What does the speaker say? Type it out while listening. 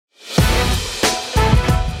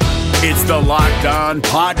It's the Locked On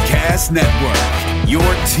Podcast Network, your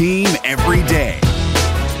team every day.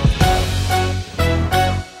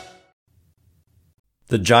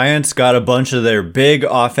 The Giants got a bunch of their big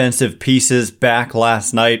offensive pieces back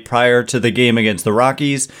last night prior to the game against the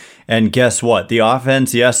Rockies. And guess what? The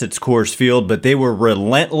offense, yes, it's Coors Field, but they were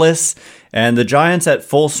relentless. And the Giants at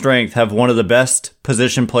full strength have one of the best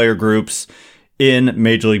position player groups in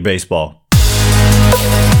Major League Baseball.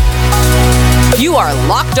 You are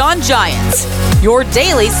Locked On Giants, your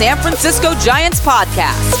daily San Francisco Giants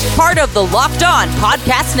podcast. Part of the Locked On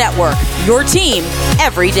Podcast Network, your team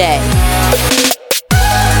every day.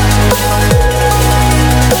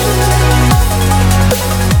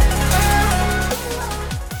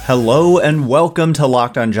 Hello and welcome to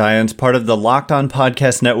Locked On Giants, part of the Locked On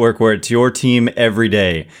Podcast Network, where it's your team every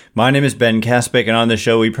day. My name is Ben Kaspick, and on the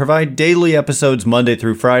show we provide daily episodes Monday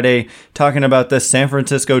through Friday, talking about the San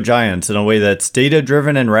Francisco Giants in a way that's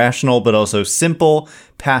data-driven and rational, but also simple,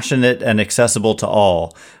 passionate, and accessible to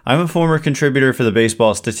all. I'm a former contributor for the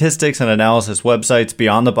baseball statistics and analysis websites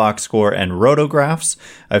Beyond the Box Score and Rotographs.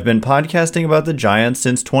 I've been podcasting about the Giants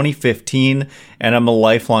since 2015, and I'm a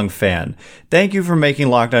lifelong fan. Thank you for making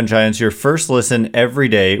Locked On Giants your first listen every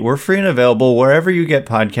day. We're free and available wherever you get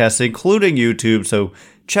podcasts, including YouTube, so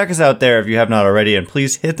check us out there if you have not already, and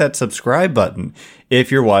please hit that subscribe button if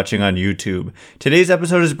you're watching on YouTube. Today's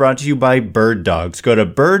episode is brought to you by Bird Dogs. Go to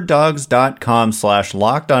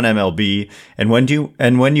birddogs.com/LockedOnMLB, and when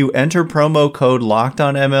you enter promo code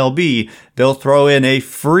LockedOnMLB, they'll throw in a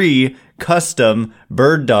free custom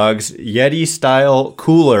Bird Dogs Yeti-style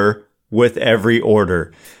cooler with every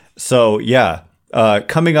order. So yeah,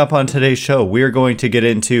 coming up on today's show, we're going to get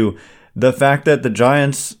into the fact that the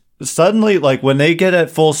Giants suddenly, like when they get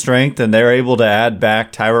at full strength and they're able to add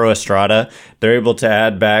back Thairo Estrada, they're able to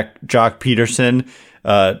add back Jock Peterson,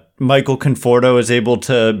 Michael Conforto is able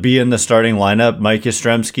to be in the starting lineup. Mike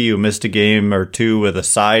Yastrzemski, who missed a game or two with a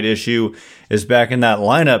side issue, is back in that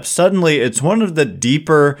lineup. Suddenly, it's one of the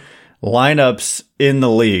deeper lineups in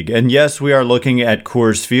the league. And yes, we are looking at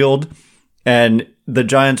Coors Field, and the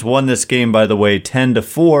Giants won this game, by the way,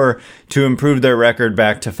 10-4 to improve their record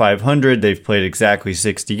back to 500. They've played exactly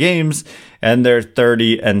 60 games, and they're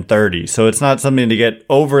 30-30. So it's not something to get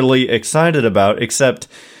overly excited about, except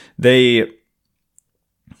they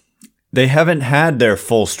haven't had their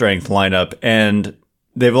full strength lineup, and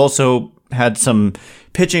they've also had some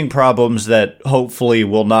pitching problems that hopefully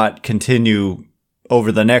will not continue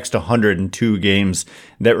over the next 102 games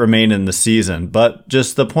that remain in the season. But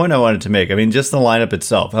just the point I wanted to make, I mean, just the lineup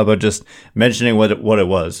itself. How about just mentioning what it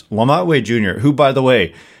was? LaMonte Wade Jr., who, by the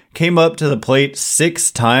way, came up to the plate 6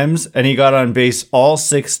 times, and he got on base all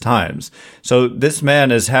 6 times. So this man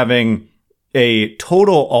is having a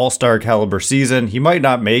total all-star caliber season. He might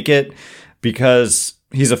not make it because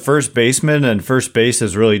he's a first baseman, and first base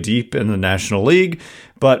is really deep in the National League.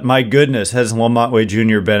 But my goodness, has LaMonte Wade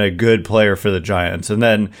Jr. been a good player for the Giants. And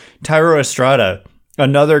then Thairo Estrada,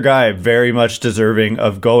 another guy very much deserving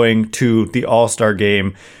of going to the All-Star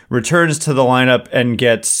game, returns to the lineup and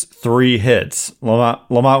gets 3 hits.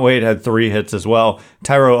 LaMonte Wade had 3 hits as well.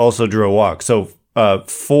 Thairo also drew a walk. So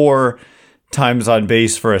 4 times on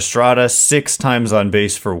base for Estrada, 6 times on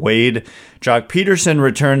base for Wade. Jock Peterson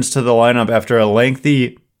returns to the lineup after a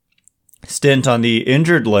lengthy stint on the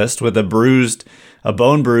injured list with a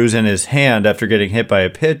bone bruise in his hand after getting hit by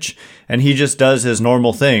a pitch, and he just does his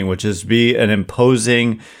normal thing, which is be an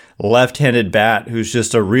imposing left-handed bat who's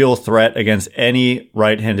just a real threat against any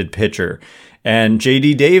right-handed pitcher. And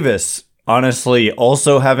J.D. Davis, honestly,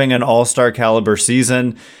 also having an all-star caliber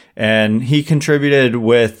season, and he contributed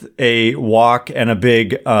with a walk and a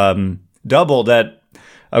big double that,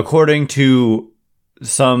 according to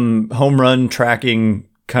some home run tracking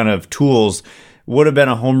kind of tools, would have been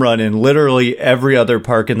a home run in literally every other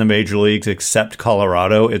park in the major leagues except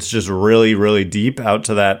Colorado. It's just really, really deep out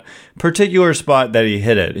to that particular spot that he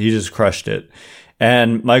hit it. He just crushed it.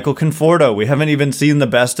 And Michael Conforto, we haven't even seen the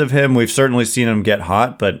best of him. We've certainly seen him get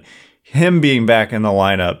hot, but him being back in the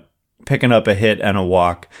lineup, picking up a hit and a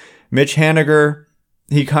walk. Mitch Haniger,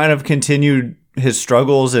 he kind of continued his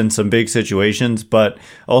struggles in some big situations, but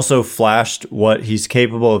also flashed what he's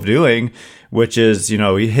capable of doing, which is,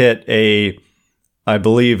 he hit I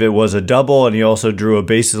believe it was a double, and he also drew a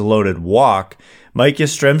bases-loaded walk. Mike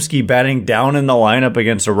Yastrzemski batting down in the lineup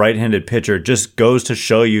against a right-handed pitcher just goes to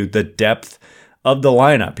show you the depth of the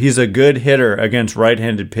lineup. He's a good hitter against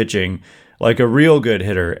right-handed pitching, like a real good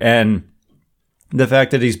hitter. And the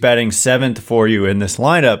fact that he's batting 7th for you in this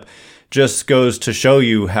lineup just goes to show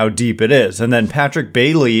you how deep it is. And then Patrick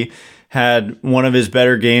Bailey had one of his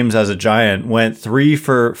better games as a Giant, went 3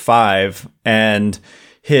 for 5 and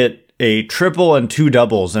hit a triple and 2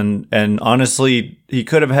 doubles. And honestly, he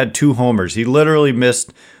could have had 2 homers. He literally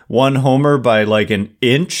missed 1 homer by like an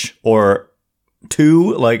inch or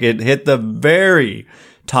 2. Like it hit the very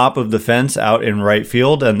top of the fence out in right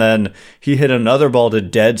field. And then he hit another ball to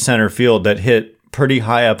dead center field that hit pretty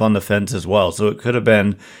high up on the fence as well. So it could have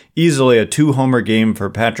been easily a 2-homer game for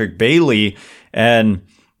Patrick Bailey. And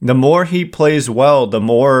the more he plays well, the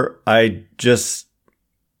more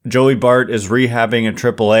Joey Bart is rehabbing at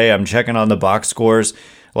AAA. I'm checking on the box scores.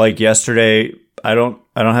 Like yesterday, I don't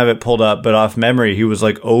have it pulled up, but off memory, he was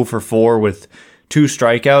like 0 for 4 with 2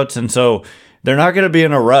 strikeouts. And so they're not going to be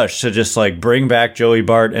in a rush to just like bring back Joey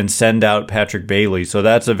Bart and send out Patrick Bailey. So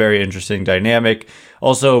that's a very interesting dynamic.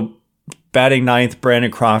 Also, batting ninth, Brandon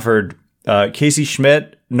Crawford, Casey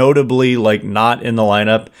Schmidt, notably like not in the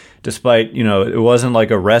lineup, despite, it wasn't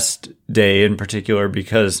like a rest day in particular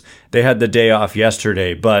because they had the day off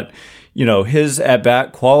yesterday. But, his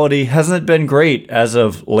at-bat quality hasn't been great as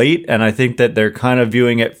of late. And I think that they're kind of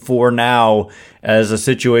viewing it for now as a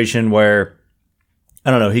situation where,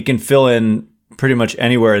 I don't know, he can fill in pretty much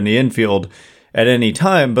anywhere in the infield at any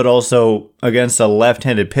time, but also against a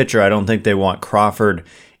left-handed pitcher, I don't think they want Crawford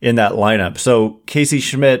in that lineup. So Casey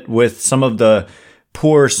Schmidt, with some of the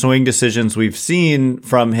poor swing decisions we've seen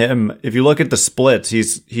from him, if you look at the splits,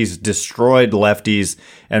 he's destroyed lefties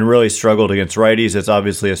and really struggled against righties. It's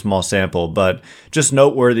obviously a small sample, but just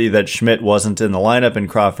noteworthy that Schmidt wasn't in the lineup and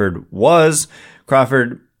Crawford was.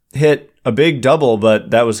 Crawford hit a big double,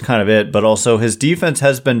 but that was kind of it. But also his defense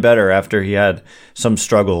has been better after he had some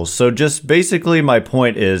struggles. So just basically my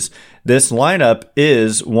point is this lineup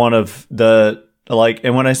is one of the,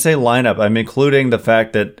 and when I say lineup, I'm including the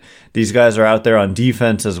fact that these guys are out there on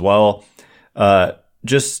defense as well,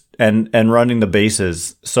 just and running the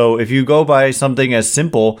bases. So if you go by something as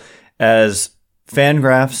simple as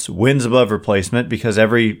Fangraphs wins above replacement, because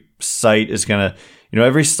every site is going to,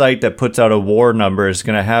 every site that puts out a WAR number is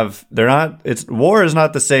going to have, WAR is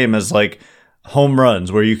not the same as like home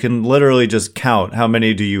runs where you can literally just count how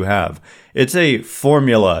many do you have. It's a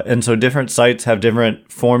formula. And so different sites have different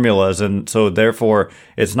formulas. And so therefore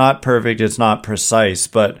it's not perfect. It's not precise,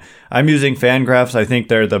 but I'm using Fangraphs. I think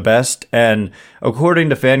they're the best. And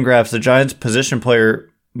according to Fangraphs, the Giants position player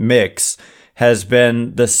mix has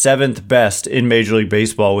been the 7th best in Major League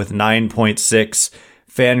Baseball with 9.6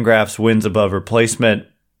 Fangraphs wins above replacement.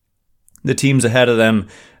 The teams ahead of them,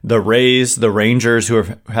 the Rays, the Rangers, who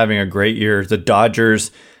are having a great year, the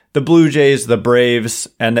Dodgers, the Blue Jays, the Braves,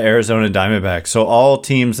 and the Arizona Diamondbacks. So all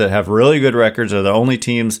teams that have really good records are the only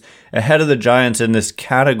teams ahead of the Giants in this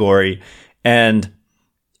category. And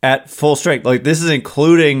at full strength, like this is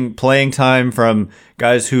including playing time from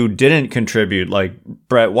guys who didn't contribute, like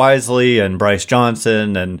Brett Wisely and Bryce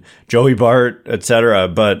Johnson and Joey Bart, etc.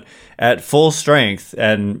 But at full strength,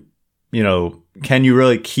 and can you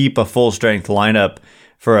really keep a full strength lineup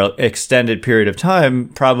for an extended period of time?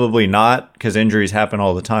 Probably not, because injuries happen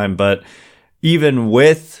all the time. But even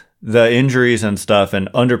with the injuries and stuff and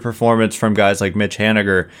underperformance from guys like Mitch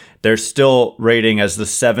Haniger, they're still rating as the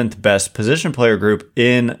 7th best position player group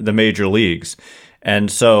in the major leagues.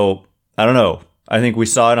 And so, I don't know. I think we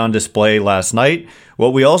saw it on display last night.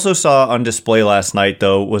 What we also saw on display last night,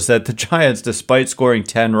 though, was that the Giants, despite scoring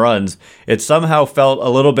 10 runs, it somehow felt a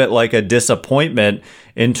little bit like a disappointment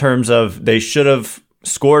in terms of they should have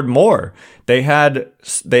scored more. They had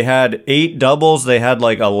 8 doubles. They had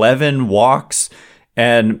like 11 walks.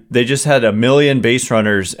 And they just had a million base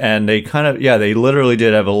runners, and they they literally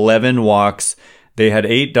did have 11 walks. They had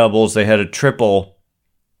 8 doubles. They had a triple.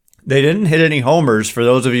 They didn't hit any homers, for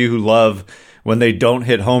those of you who love when they don't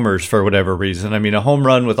hit homers for whatever reason. I mean, a home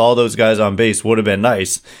run with all those guys on base would have been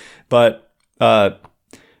nice. But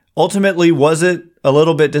ultimately, was it a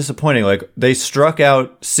little bit disappointing? Like, they struck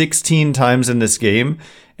out 16 times in this game.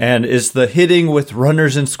 And is the hitting with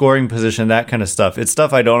runners in scoring position, that kind of stuff, it's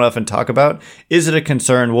stuff I don't often talk about. Is it a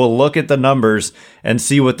concern? We'll look at the numbers and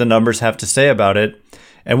see what the numbers have to say about it.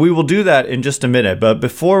 And we will do that in just a minute. But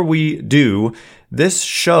before we do, this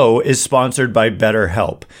show is sponsored by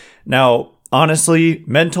BetterHelp. Now, honestly,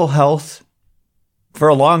 mental health for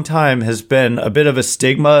a long time has been a bit of a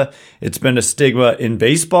stigma. It's been a stigma in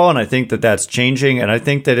baseball, and I think that that's changing. And I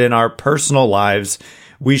think that in our personal lives,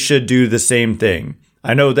 we should do the same thing.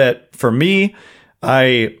 I know that for me,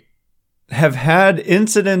 I have had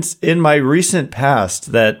incidents in my recent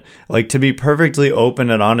past that, like, to be perfectly open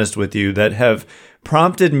and honest with you, that have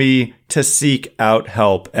prompted me to seek out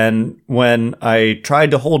help. And when I tried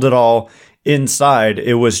to hold it all inside,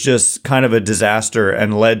 it was just kind of a disaster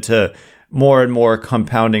and led to more and more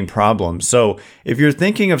compounding problems. So if you're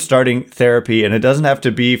thinking of starting therapy, and it doesn't have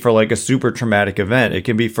to be for like a super traumatic event, it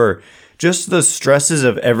can be for just the stresses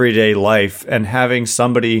of everyday life, and having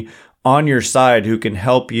somebody on your side who can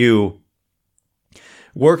help you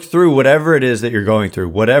work through whatever it is that you're going through,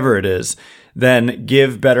 whatever it is, then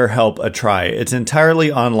give BetterHelp a try. It's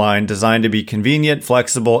entirely online, designed to be convenient,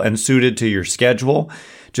 flexible, and suited to your schedule.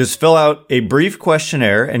 Just fill out a brief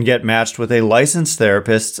questionnaire and get matched with a licensed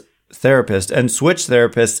therapist and switch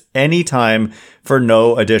therapists anytime for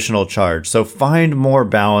no additional charge. So find more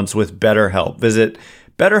balance with BetterHelp. Visit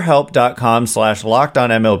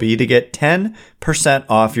BetterHelp.com/LockedOnMLB to get 10%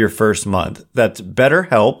 off your first month. That's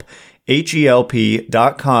BetterHelp,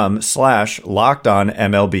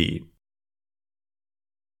 HELP.com/LockedOnMLB.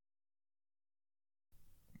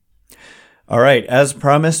 All right, as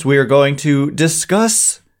promised, we are going to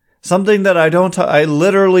discuss something that I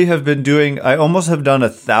literally have been doing. I almost have done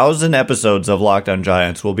 1,000 episodes of Locked On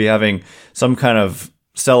Giants. We'll be having some kind of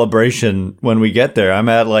celebration when we get there. I'm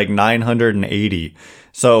at like 980.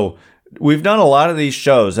 So we've done a lot of these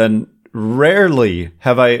shows, and rarely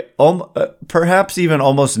have I, perhaps even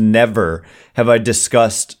almost never, have I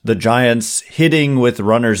discussed the Giants hitting with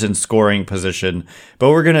runners in scoring position. But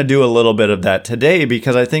we're going to do a little bit of that today,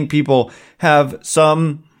 because I think people have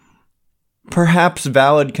some perhaps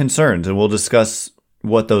valid concerns, and we'll discuss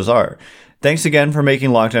what those are. Thanks again for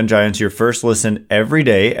making Locked On Giants your first listen every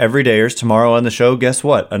day. Everydayers, tomorrow on the show, guess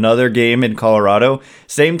what? Another game in Colorado.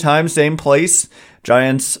 Same time, same place.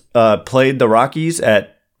 Giants played the Rockies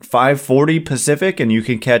at 5:40 Pacific, and you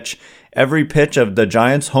can catch every pitch of the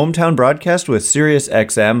Giants' hometown broadcast with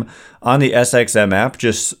SiriusXM on the SXM app.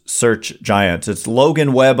 Just search Giants. It's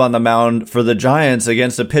Logan Webb on the mound for the Giants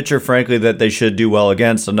against a pitcher, frankly, that they should do well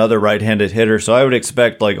against, another right-handed hitter. So I would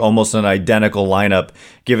expect like almost an identical lineup,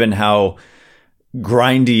 given how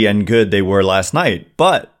grindy and good they were last night.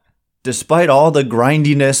 But despite all the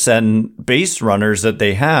grindiness and base runners that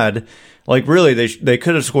they had, like really, they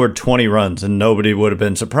could have scored 20 runs and nobody would have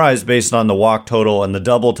been surprised based on the walk total and the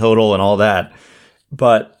double total and all that.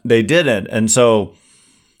 But they didn't. And so,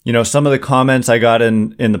 you know, some of the comments I got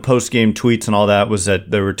in the post-game tweets and all that was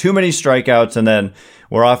that there were too many strikeouts, and then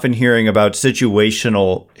we're often hearing about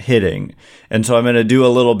situational hitting. And so I'm going to do a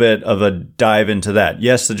little bit of a dive into that.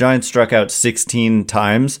 Yes, the Giants struck out 16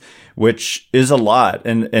 times, which is a lot.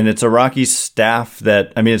 And it's a Rockies staff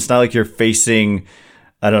that, I mean, it's not like you're facing,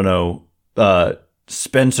 I don't know,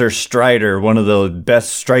 Spencer Strider, one of the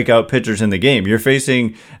best strikeout pitchers in the game. You're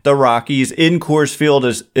facing the Rockies in Coors Field.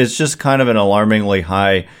 Is just kind of an alarmingly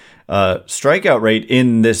high strikeout rate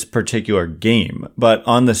in this particular game. But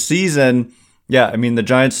on the season, yeah, I mean, the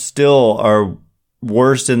Giants still are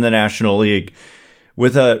worst in the National League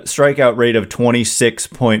with a strikeout rate of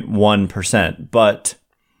 26.1%. But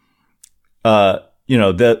you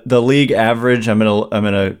know, the league average, I'm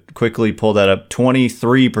gonna quickly pull that up,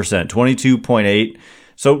 23%, 22.8.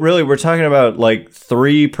 So really, we're talking about like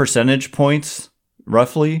 3 percentage points,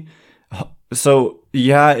 roughly. So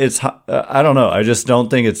yeah, it's, I don't know. I just don't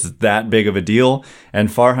think it's that big of a deal. And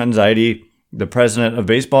Farhan Zaidi, the president of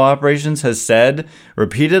baseball operations, has said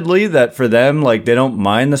repeatedly that for them, like, they don't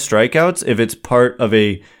mind the strikeouts if it's part of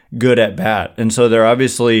a good at bat. And so they're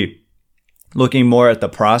obviously looking more at the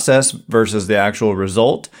process versus the actual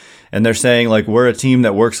result. And they're saying, like, we're a team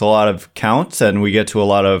that works a lot of counts, and we get to a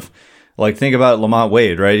lot of, like, think about Lamont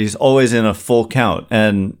Wade, right? He's always in a full count.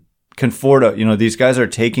 And Conforto, you know, these guys are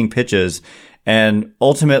taking pitches. And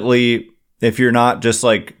ultimately, if you're not just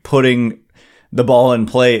like putting the ball in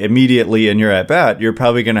play immediately in your at bat, you're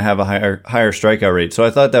probably going to have a higher strikeout rate. So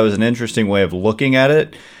I thought that was an interesting way of looking at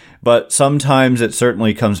it. But sometimes it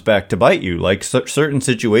certainly comes back to bite you. Like, certain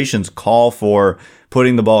situations call for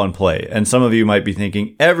putting the ball in play. And some of you might be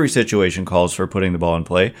thinking every situation calls for putting the ball in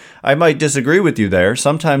play. I might disagree with you there.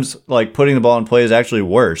 Sometimes, like, putting the ball in play is actually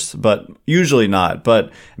worse, but usually not.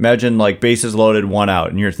 But imagine, like, bases loaded, 1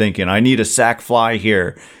 out, and you're thinking, I need a sac fly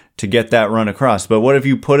here to get that run across. But what if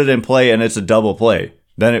you put it in play and it's a double play?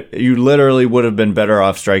 Then you literally would have been better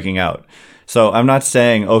off striking out. So I'm not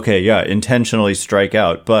saying, okay, yeah, intentionally strike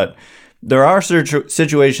out, but there are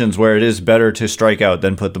situations where it is better to strike out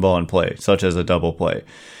than put the ball in play, such as a double play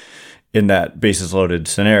in that bases loaded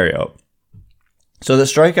scenario. So the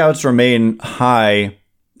strikeouts remain high.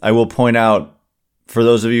 I will point out, for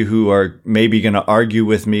those of you who are maybe going to argue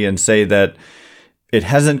with me and say that it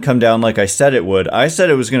hasn't come down like I said it would. I said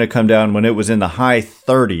it was going to come down when it was in the high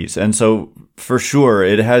 30s. And so for sure,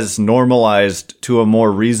 it has normalized to a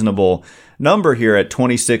more reasonable number here at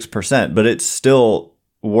 26%, but it's still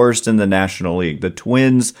worst in the National League. The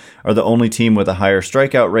Twins are the only team with a higher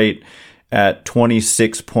strikeout rate. at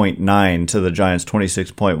 26.9 to the Giants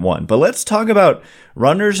 26.1. But let's talk about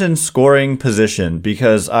runners in scoring position,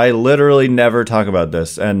 because I literally never talk about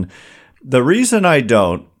this. And the reason I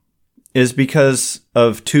don't is because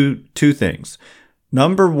of two things.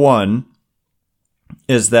 Number one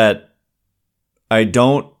is that I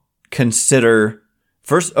don't consider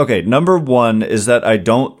number one is that I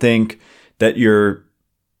don't think that your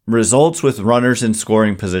results with runners in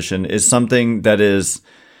scoring position is something that is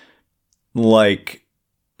like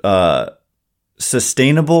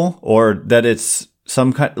sustainable, or that it's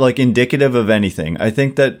some kind like indicative of anything. I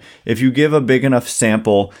think that if you give a big enough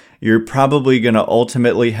sample, you're probably going to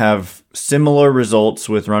ultimately have similar results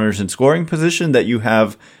with runners in scoring position that you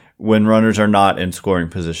have when runners are not in scoring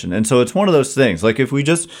position. And so it's one of those things. Like if we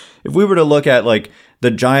were to look at like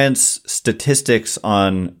the Giants statistics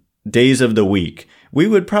on days of the week, we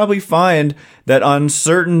would probably find that on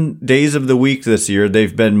certain days of the week this year,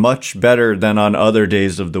 they've been much better than on other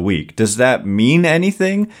days of the week. Does that mean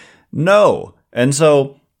anything? No. And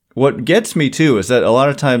so what gets me too is that a lot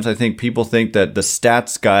of times I think people think that the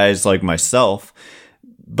stats guys like myself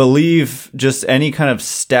believe just any kind of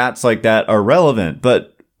stats like that are relevant.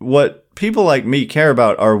 But what people like me care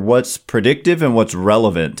about are what's predictive and what's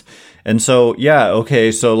relevant. And so, yeah,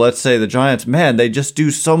 okay, so let's say the Giants, man, they just do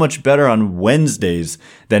so much better on Wednesdays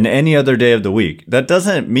than any other day of the week. That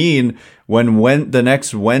doesn't mean when the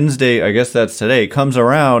next Wednesday, I guess that's today, comes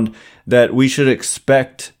around, that we should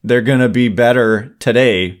expect they're going to be better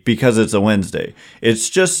today because it's a Wednesday. It's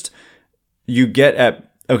just, you get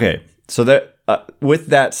at, okay, so that, with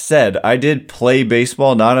that said, I did play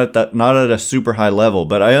baseball, not at a super high level,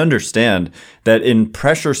 but I understand that in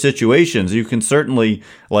pressure situations, you can certainly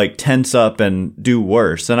like tense up and do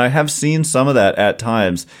worse. And I have seen some of that at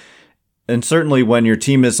times. And certainly when your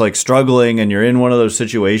team is like struggling and you're in one of those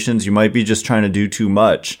situations, you might be just trying to do too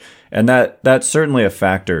much. And that's certainly a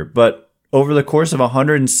factor. But over the course of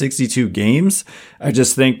 162 games, I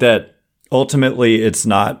just think that ultimately it's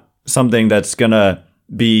not something that's going to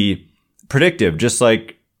be predictive, just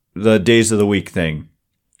like the days of the week thing.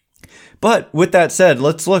 But with that said,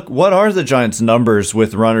 let's look, what are the Giants' numbers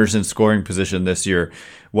with runners in scoring position this year?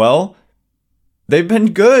 Well, they've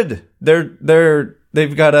been good.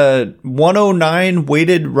 They've got a 109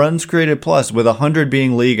 weighted runs created plus, with 100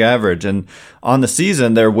 being league average. And on the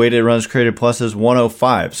season, their weighted runs created plus is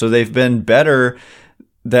 105. So they've been better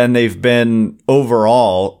than they've been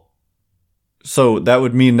overall. So that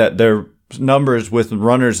would mean that their numbers with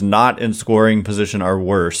runners not in scoring position are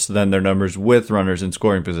worse than their numbers with runners in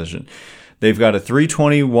scoring position. They've got a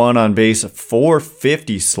 321 on base,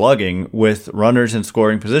 450 slugging with runners in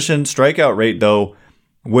scoring position. Strikeout rate, though,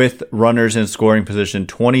 with runners in scoring position,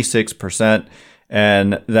 26%,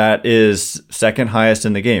 and that is second highest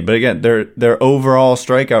in the game. But again, their overall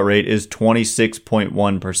strikeout rate is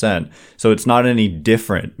 26.1%. So it's not any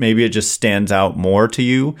different. Maybe it just stands out more to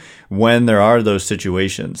you when there are those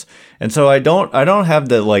situations. And so I don't have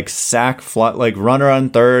the like sack fly, like runner on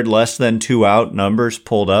third, less than 2 out numbers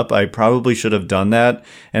pulled up. I probably should have done that,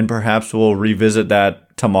 and perhaps we'll revisit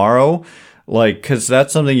that tomorrow. Like, cause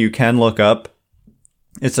that's something you can look up.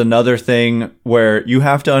 It's another thing where you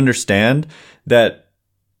have to understand that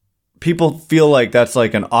people feel like that's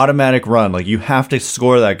like an automatic run. Like you have to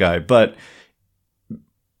score that guy. But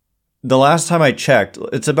the last time I checked,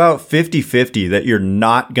 it's about 50-50 that you're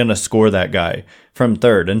not going to score that guy from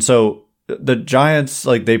third. And so the Giants,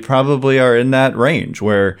 like they probably are in that range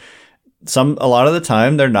where a lot of the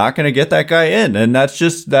time they're not going to get that guy in. And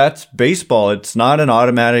that's baseball. It's not an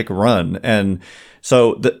automatic run. And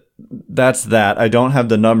so that's that. I don't have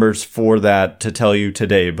the numbers for that to tell you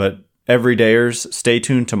today, but everydayers, stay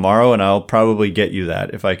tuned tomorrow and I'll probably get you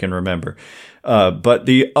that if I can remember. But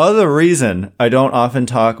the other reason I don't often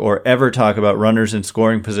talk or ever talk about runners in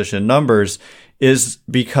scoring position numbers is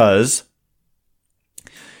because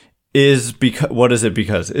what is it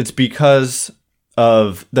because? It's because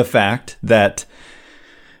of the fact that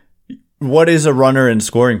what is a runner in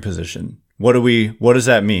scoring position? What does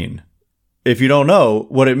that mean? If you don't know,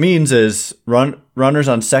 what it means is runners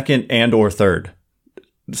on second and or third.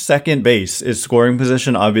 Second base is scoring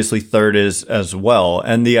position. Obviously, third is as well.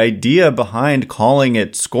 And the idea behind calling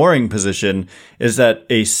it scoring position is that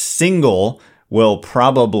a single will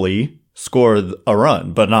probably score a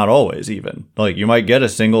run, but not always even. Like you might get a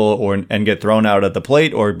single and get thrown out at the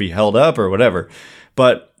plate or be held up or whatever.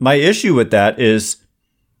 But my issue with that is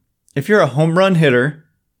if you're a home run hitter,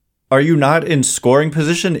 are you not in scoring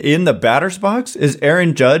position in the batter's box? Is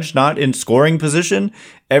Aaron Judge not in scoring position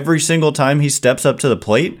every single time he steps up to the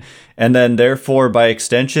plate? And then therefore, by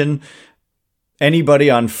extension, anybody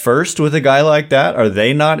on first with a guy like that? Are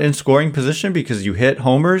they not in scoring position because you hit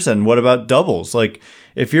homers? And what about doubles? Like,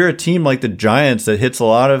 if you're a team like the Giants that hits a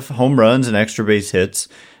lot of home runs and extra base hits,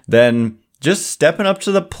 then just stepping up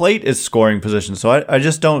to the plate is scoring position. So I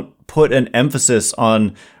just don't put an emphasis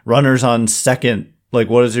on runners on second. Like,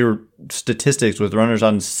 what is your statistics with runners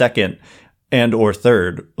on second and or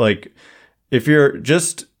third? Like, if you're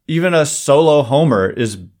just, even a solo homer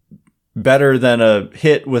is better than a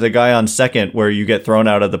hit with a guy on second where you get thrown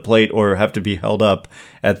out of the plate or have to be held up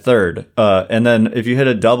at third. And then if you hit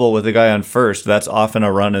a double with a guy on first, that's often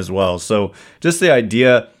a run as well. So just the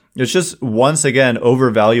idea, it's just once again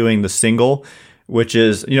overvaluing the single, which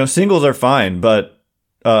is, singles are fine, but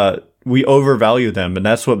we overvalue them. And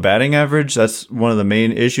that's what batting average, that's one of the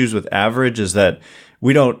main issues with average, is that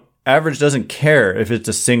average doesn't care if it's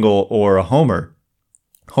a single or a homer.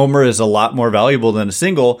 Homer is a lot more valuable than a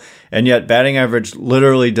single, and yet batting average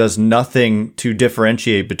literally does nothing to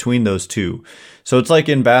differentiate between those two. So it's like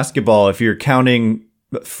in basketball, if you're counting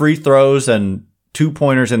free throws and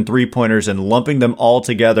 2-pointers and 3-pointers and lumping them all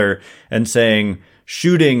together and saying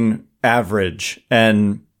shooting average,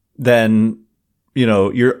 and then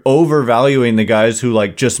you're overvaluing the guys who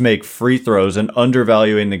like just make free throws and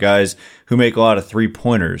undervaluing the guys who make a lot of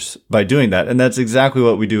 3-pointers by doing that. And that's exactly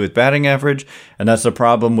what we do with batting average. And that's the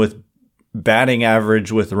problem with batting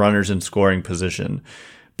average with runners in scoring position.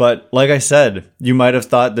 But like I said, you might have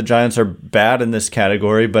thought the Giants are bad in this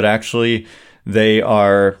category, but actually they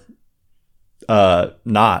are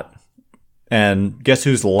not. And guess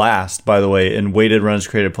who's last, by the way, in weighted runs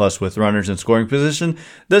created plus with runners in scoring position?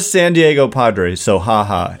 The San Diego Padres. So,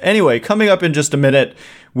 haha. Anyway, coming up in just a minute,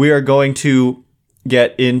 we are going to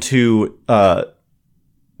get into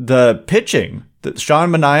the pitching. Sean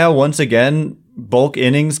Manaea, once again, bulk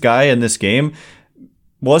innings guy in this game.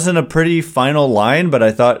 Wasn't a pretty final line, but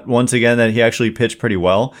I thought once again that he actually pitched pretty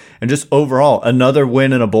well. And just overall, another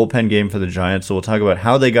win in a bullpen game for the Giants. So we'll talk about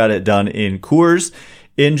how they got it done in Coors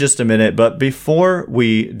in just a minute. But before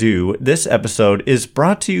we do, this episode is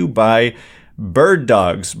brought to you by Bird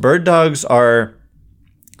Dogs. Bird Dogs are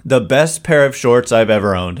the best pair of shorts I've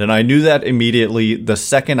ever owned. And I knew that immediately the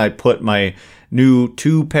second I put my new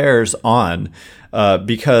 2 pairs on,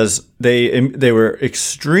 because they were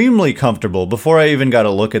extremely comfortable. Before I even got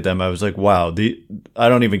a look at them, I was like, wow, I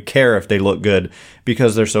don't even care if they look good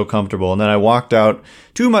because they're so comfortable. And then I walked out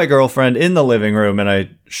to my girlfriend in the living room and I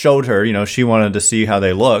showed her, she wanted to see how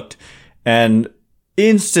they looked. And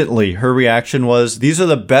instantly her reaction was, these are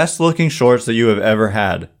the best looking shorts that you have ever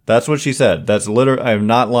had. That's what she said. I am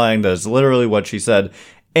not lying. That's literally what she said.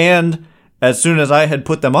 And as soon as I had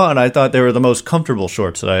put them on, I thought they were the most comfortable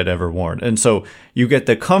shorts that I had ever worn. And so you get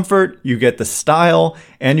the comfort, you get the style,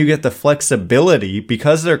 and you get the flexibility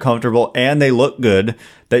because they're comfortable and they look good,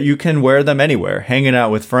 that you can wear them anywhere, hanging out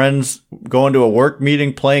with friends, going to a work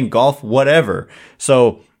meeting, playing golf, whatever.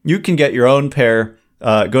 So you can get your own pair.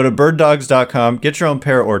 Go to birddogs.com, get your own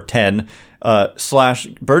pair or 10.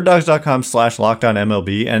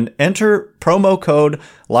 birddogs.com/LockedOnMLB and enter promo code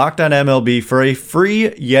LockedOnMLB for a free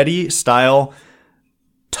Yeti style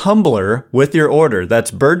tumbler with your order. That's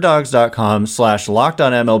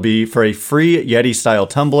birddogs.com/LockedOnMLB for a free Yeti style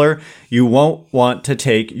tumbler. You won't want to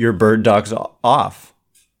take your Bird Dogs off.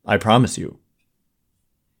 I promise you.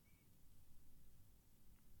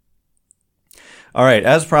 All right,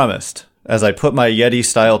 as promised, as I put my Yeti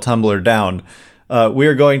style tumbler down, we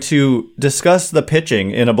are going to discuss the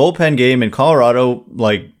pitching in a bullpen game in Colorado,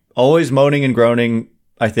 like always moaning and groaning,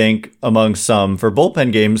 I think, among some for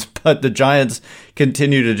bullpen games, but the Giants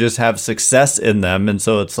continue to just have success in them. And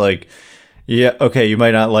so it's like, yeah, okay, you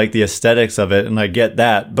might not like the aesthetics of it, and I get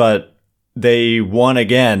that, but they won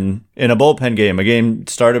again in a bullpen game, a game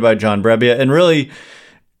started by John Brebbia. And really,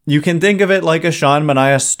 you can think of it like a Sean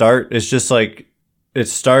Manaea start. It's just like, it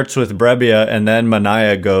starts with Brebbia and then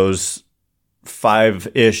Manaea goes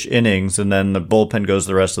 5-ish innings and then the bullpen goes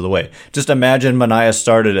the rest of the way. Just imagine Manaea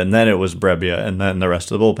started and then it was Brebbia and then the rest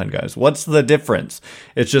of the bullpen guys. What's the difference?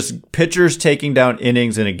 It's just pitchers taking down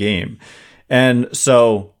innings in a game. And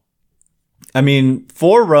so,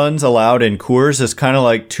 4 runs allowed in Coors is kind of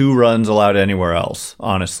like 2 runs allowed anywhere else,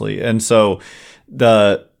 honestly. And so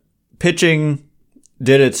the pitching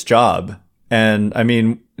did its job. And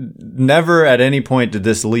never at any point did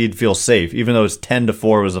this lead feel safe, even though it's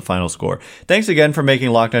 10-4 was the final score. Thanks again for making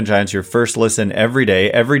Locked On Giants your first listen every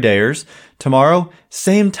day, everydayers. Tomorrow,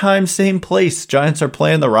 same time, same place. Giants are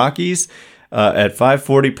playing the Rockies at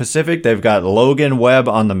 5:40 Pacific. They've got Logan Webb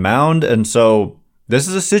on the mound. And so this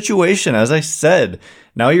is a situation, as I said,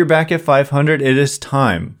 now you're back at 500. It is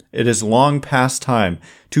time. It is long past time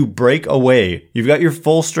to break away. You've got your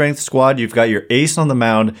full strength squad. You've got your ace on the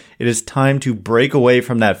mound. It is time to break away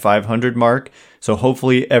from that 500 mark. So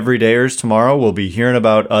hopefully everydayers tomorrow will be hearing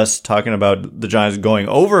about us talking about the Giants going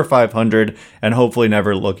over 500 and hopefully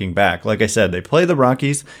never looking back. Like I said, they play the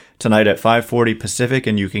Rockies tonight at 5:40 Pacific,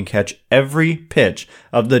 and you can catch every pitch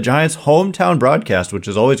of the Giants' hometown broadcast, which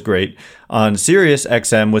is always great, on Sirius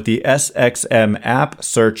XM with the SXM app.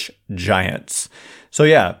 Search Giants. So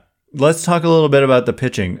yeah, let's talk a little bit about the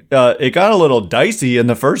pitching. It got a little dicey in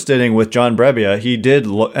the first inning with John Brebbia. He did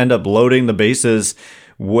end up loading the bases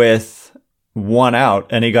with one out,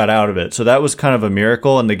 and he got out of it. So that was kind of a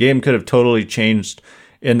miracle, and the game could have totally changed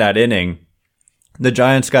in that inning. The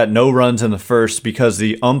Giants got no runs in the first because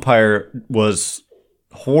the umpire was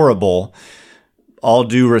horrible. All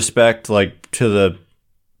due respect, like, to the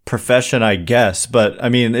profession, I guess. But, I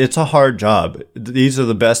mean, it's a hard job. These are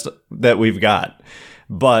the best that we've got.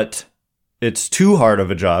 But it's too hard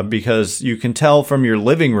of a job because you can tell from your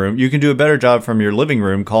living room, you can do a better job from your living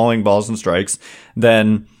room calling balls and strikes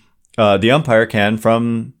than the umpire can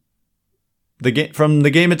from the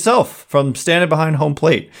game itself, from standing behind home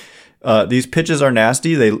plate. These pitches are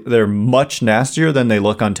nasty. They're much nastier than they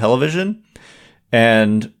look on television,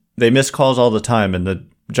 and they miss calls all the time. And the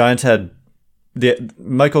Giants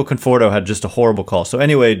Michael Conforto had just a horrible call. So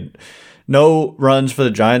anyway, no runs for the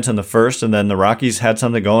Giants in the first, and then the Rockies had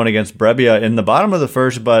something going against Brebbia in the bottom of the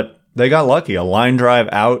first, but they got lucky. A line drive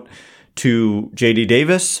out to J.D.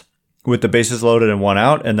 Davis with the bases loaded and one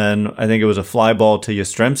out, and then I think it was a fly ball to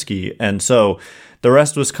Yastrzemski, and so the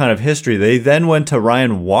rest was kind of history. They then went to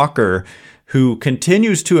Ryan Walker, who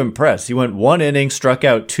continues to impress. He went one inning, struck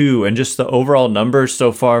out two, and just the overall numbers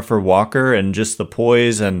so far for Walker and just the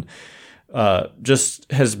poise and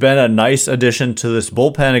just has been a nice addition to this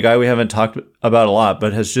bullpen, a guy we haven't talked about a lot,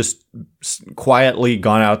 but has just quietly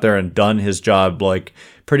gone out there and done his job like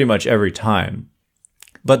pretty much every time.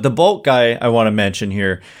 But the bulk guy I want to mention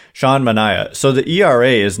here, Sean Manaea. So the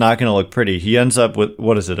ERA is not going to look pretty. He ends up with, a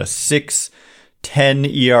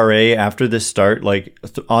 6.10 ERA after this start. Like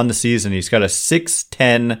on the season, he's got a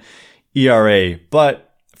 6.10 ERA.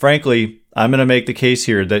 But frankly, I'm going to make the case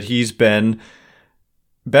here that he's been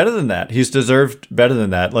better than that. He's deserved better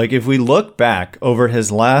than that. Like if we look back over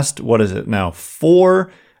his last,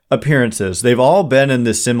 4 appearances, they've all been in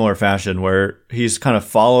this similar fashion where he's kind of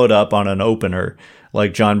followed up on an opener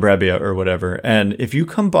like John Brebbia or whatever. And if you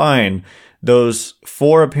combine those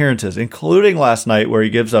 4 appearances, including last night where he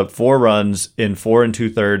gives up 4 runs in 4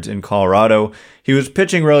 2/3 in Colorado, he was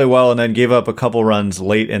pitching really well and then gave up a couple runs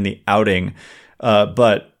late in the outing.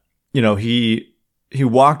 But, you know, he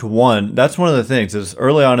walked one. That's one of the things is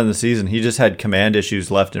early on in the season, he just had command issues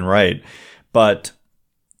left and right. But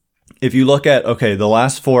if you look at, the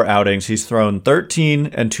last 4 outings, he's thrown 13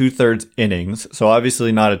 2/3 innings. So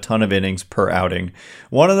obviously not a ton of innings per outing.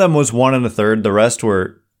 One of them was 1 1/3. The rest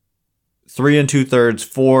were 3 2/3,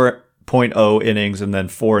 4.0 innings, and then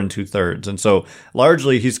 4 2/3. And so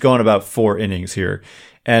largely he's going about 4 innings here.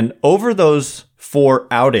 And over those 4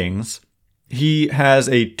 outings, he has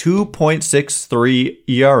a 2.63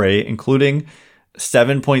 ERA, including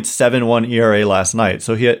 7.71 ERA last night.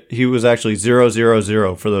 So he was actually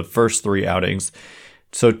 0.00 for the first 3 outings.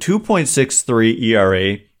 So 2.63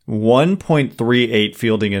 ERA, 1.38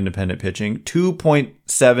 fielding independent pitching,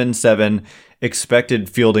 2.77 expected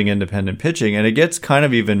fielding independent pitching. And it gets kind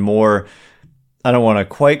of even more, I don't want to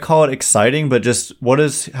quite call it exciting, but just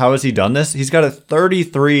how has he done this? He's got a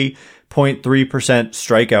 33.3%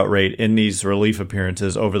 strikeout rate in these relief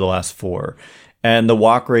appearances over the last 4. And the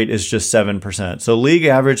walk rate is just 7%. So league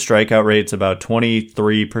average strikeout rate's about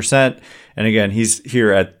 23%. And again, he's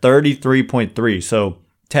here at 33.3. So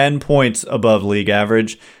 10 points above league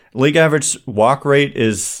average. League average walk rate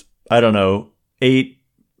is,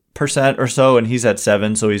 8% or so, and he's at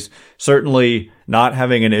 7. So he's certainly not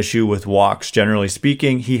having an issue with walks. Generally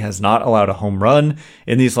speaking, he has not allowed a home run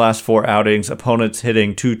in these last 4 outings. Opponents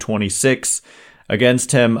hitting .226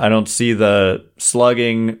 against him. I don't see the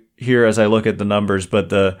slugging here as I look at the numbers,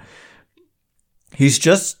 but he's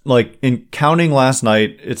just like in counting last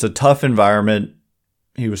night. It's a tough environment.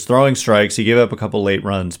 He was throwing strikes. He gave up a couple late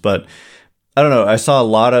runs, but I don't know. I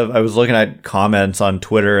was looking at comments on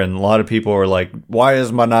Twitter and a lot of people were like, why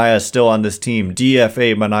is Manaea still on this team?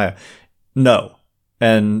 DFA Manaea. No.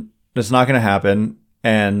 And it's not going to happen.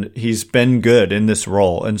 And he's been good in this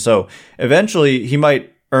role. And so eventually he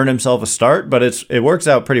might earn himself a start, but it works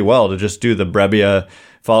out pretty well to just do the Brebbia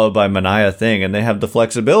followed by Manaea thing. And they have the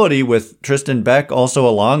flexibility with Tristan Beck, also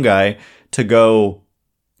a long guy, to go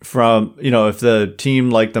from, if the team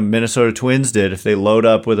like the Minnesota Twins did, if they load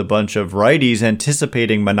up with a bunch of righties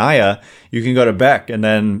anticipating Manaea, you can go to Beck, and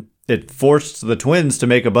then it forced the Twins to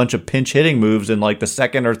make a bunch of pinch hitting moves in like the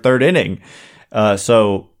second or third inning.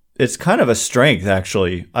 So it's kind of a strength,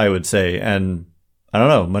 actually, I would say. And I don't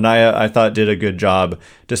know, Manaea, I thought, did a good job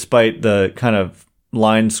despite the kind of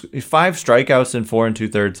lines, 5 strikeouts in 4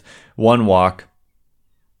 2/3, 1 walk.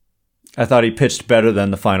 I thought he pitched better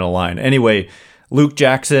than the final line. Anyway, Luke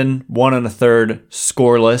Jackson, 1 1/3,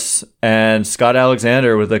 scoreless, and Scott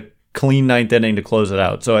Alexander with a clean 9th inning to close it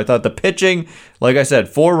out. So I thought the pitching, like I said,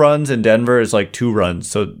 4 runs in Denver is like 2 runs.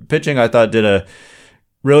 So pitching, I thought, did a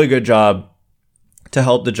really good job to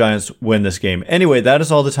help the Giants win this game. Anyway, that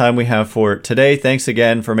is all the time we have for today. Thanks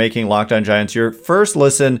again for making Locked On Giants your first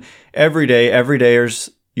listen every day. Everydayers,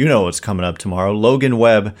 you know what's coming up tomorrow. Logan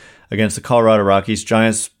Webb against the Colorado Rockies.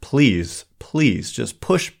 Giants, please just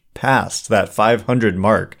push past that 500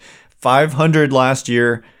 mark. 500 last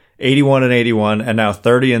year, 81-81, and now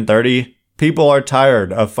 30-30. People are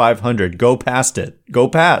tired of 500. Go past it. Go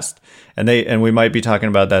past. And we might be talking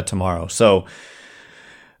about that tomorrow. So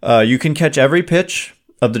you can catch every pitch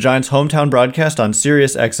of the Giants' hometown broadcast on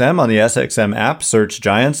SiriusXM on the SXM app. Search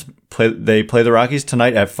Giants. They play the Rockies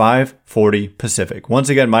tonight at 5:40 Pacific. Once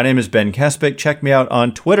again, my name is Ben Kaspick. Check me out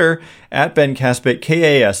on Twitter at Ben Kaspick,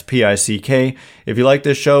 Kaspick. If you like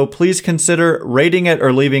this show, please consider rating it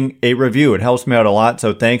or leaving a review. It helps me out a lot,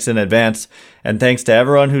 so thanks in advance. And thanks to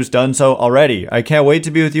everyone who's done so already. I can't wait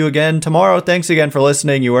to be with you again tomorrow. Thanks again for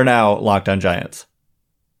listening. You are now Locked On Giants.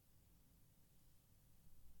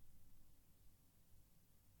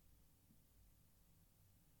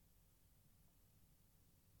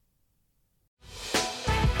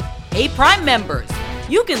 Hey, Prime members,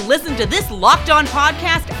 you can listen to this Locked On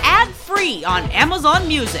podcast ad-free on Amazon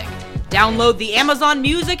Music. Download the Amazon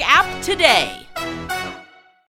Music app today.